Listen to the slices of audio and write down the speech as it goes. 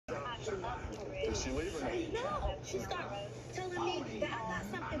Did she leave or not? No, she started telling me that I got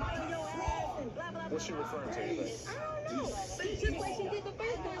something for your ass and blah, blah, blah. What's she referring to, you think? I don't know. But it's just like she did the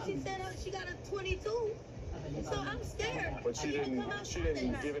first time. She said she got a 22. So I'm scared. But she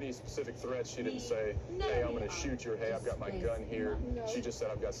didn't give any specific threats. She didn't say, hey, I'm going to shoot you, or hey, I've got my gun here. She just said,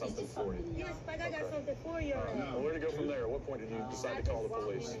 I've got something for you. Yes, like I got something for you. Well, where to go from there? At what point did you decide to call the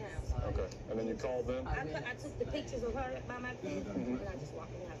police? Okay. And then you called them? I took the pictures of her by my phone, and I just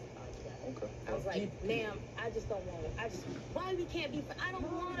walked in the house and called you guys. Okay. I was like, ma'am, I just don't want it. Why we can't be, I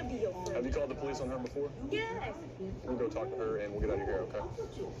don't want to be your friend. Have you called the police on her before? Yes. We'll go talk to her and we'll get out of here, okay?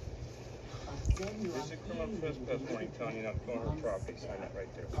 This is a criminal trespass warning telling you not to go on her property. Sign that right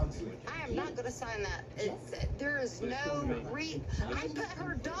there. I am not going to sign that. There is no I put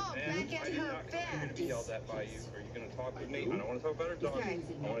her dog back in her I'm going to be fence. yelled at by you. Are you going to talk with me? I don't want to talk about her dog. Okay.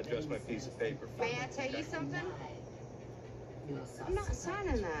 I want to address my piece of paper. May I tell you something? I'm not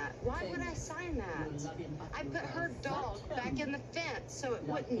signing that. Why would I sign that? I put her dog back in the fence so it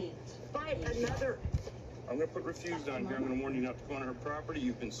wouldn't bite another. I'm going to put refused on here. I'm going to warn you not to go on her property.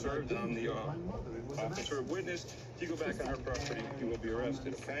 You've been served, and I'm the officer of witness. If you go back on her property, you will be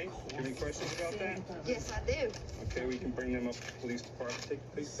arrested, okay? Do you have any questions about that? Yes, I do. Okay, we can bring them up to the police department. Take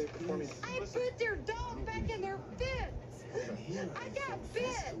the piece of paper for me. I put their dog back in their fence. I got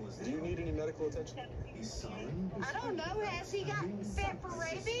bit. Do you need any medical attention? I don't know. Has he got bit for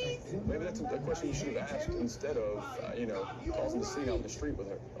rabies? Maybe that's a question you should have asked instead of, causing the scene out in the street with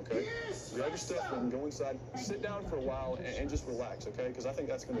her, okay? Grab your stuff and go inside. Sit down for a while and just relax, okay? Because I think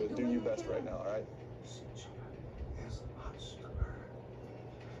that's going to do you best right now, all right?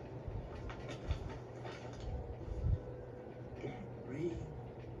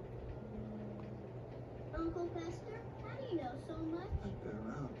 Uncle Fester, how do you know so much? I've been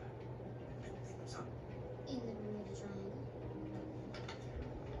around. In the Bermuda Triangle.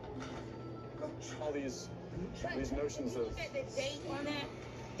 All these notions of... Look at the date on that.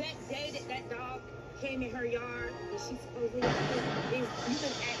 That day that dog came in her yard and she supposedly you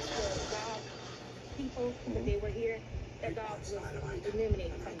can ask for dog people that they were here. That dog was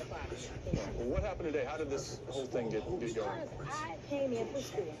eliminated from the property. Well, what happened today? How did this whole thing get going? Because I came in for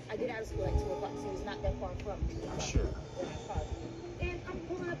school. I get out of school at 2 o'clock, so it's not that far from me. Sure. And I'm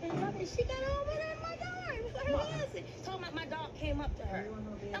pulling up in love, and she got over there in my yard. Where was it? Told my dog came up to her.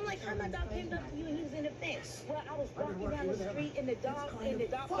 I'm like, how my dog came up to you and he was in the fence? Well, I was walking down the street and the dog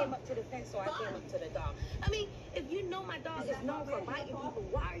came up to the fence, so I came up to the dog. I mean, if you know my dog is known for biting people,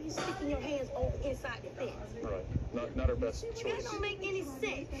 why are you sticking your hands over inside the fence? Right. Not our best choice. That don't make any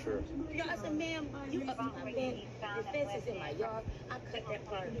sense. Sure. You know, I said, ma'am, you up to my fence. The fence is in my yard. I cut that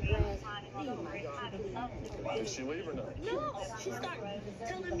part of the grass. Leave my yard, please. Did she leave or not? No, she started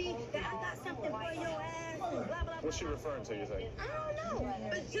telling me that I got something for your ass and blah, blah, blah. What's she referring to, you think? I don't know.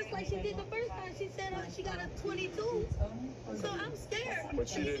 But just like she did the first time, she said she got a 22. So I'm scared. But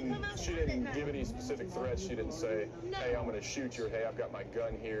she didn't give any specific threats. She didn't say, hey, I'm going to shoot you, or hey, I've got my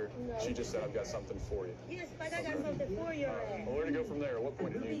gun here. She just said, I've got something for you. Yes, like I got something for your ass. Well, where to go from there? At what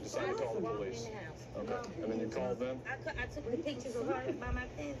point did you decide to call the police? Okay. And then you called them? I took the pictures of her by my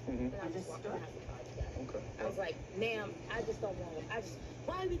fence, and I just walked in the house and called you guys. Okay. I was like, ma'am, I just don't want it.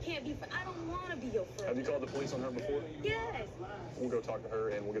 Why we can't be friends? I don't want to be your friend. Have you called the police on her before? Yes. We'll go talk to her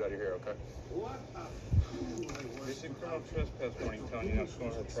and we'll get out of here, okay? This is a criminal trespass warning telling you not to go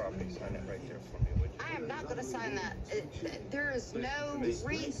on her property. Sign that right there for me, would you? I am not going to sign that. There is no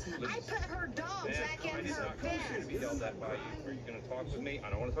I put her dog back in her I'm going to be fence. yelled at by you. Are you going to talk with me? I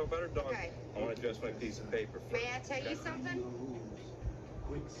don't want to talk about her dog. Okay. I want to address my piece of paper. May I tell you something?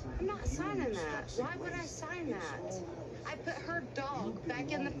 I'm not signing that. Why would I sign that? I put her dog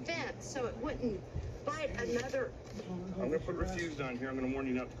back in the fence so it wouldn't bite another. I'm going to put refused on here. I'm going to warn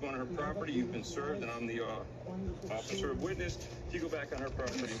you not to go on her property. You've been served, and I'm the officer of witness. If you go back on her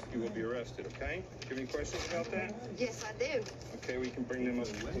property, you will be arrested, okay? Do you have any questions about that? Yes, I do. Okay, we can bring them up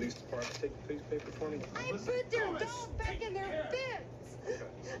to the police department. Take the piece of paper for me. I put their dog back in their fence.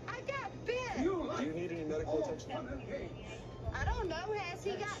 I got bit. Do you need any medical attention? I don't know. Has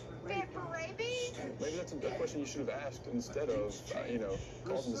he got bit for rabies? Maybe that's a question you should have asked instead of,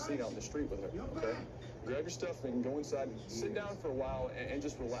 causing the scene out in the street with her, okay? Grab your stuff and go inside. Sit down for a while and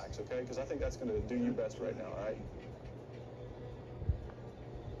just relax, okay? Because I think that's going to do you best right now, all right?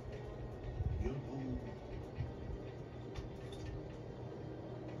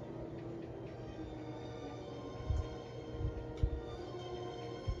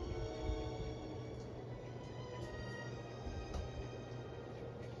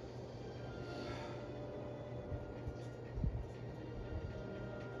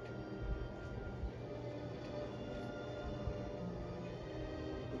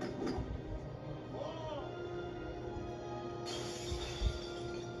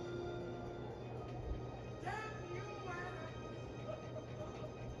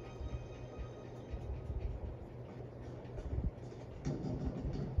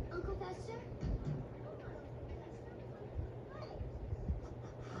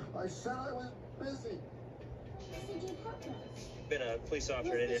 I said I was busy. I said you'd help us. Been a police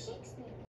officer in Where's India. the Shakespeare?